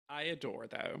I adore,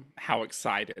 though, how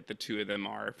excited the two of them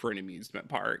are for an amusement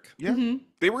park. Yeah.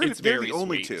 They're Very the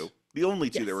only sweet. two. The only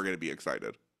two that Yes. were going to be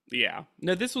excited. Yeah.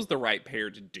 No, this was the right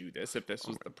pair to do this if this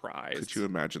was the prize. Could you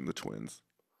imagine the twins?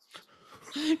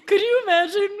 Could you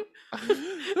imagine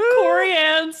Corey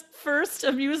Ann's first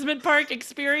amusement park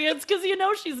experience? Because you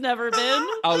know she's never been.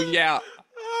 Oh, yeah.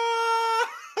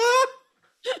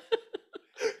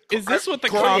 Is this what the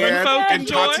Corey common Ann folk and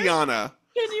enjoy? Tatiana.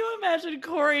 Can you imagine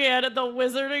Corey Ann at the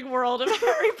Wizarding World of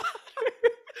Harry Potter?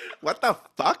 What the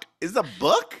fuck is a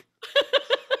book?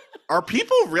 Are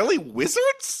people really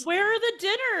wizards? Where are the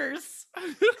dinners?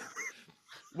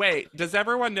 Wait, does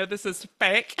everyone know this is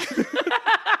fake?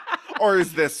 Or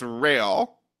is this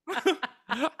real?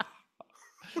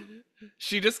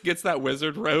 She just gets that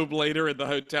wizard robe later in the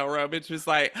hotel room and she's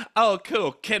like, oh,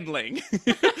 cool, kindling.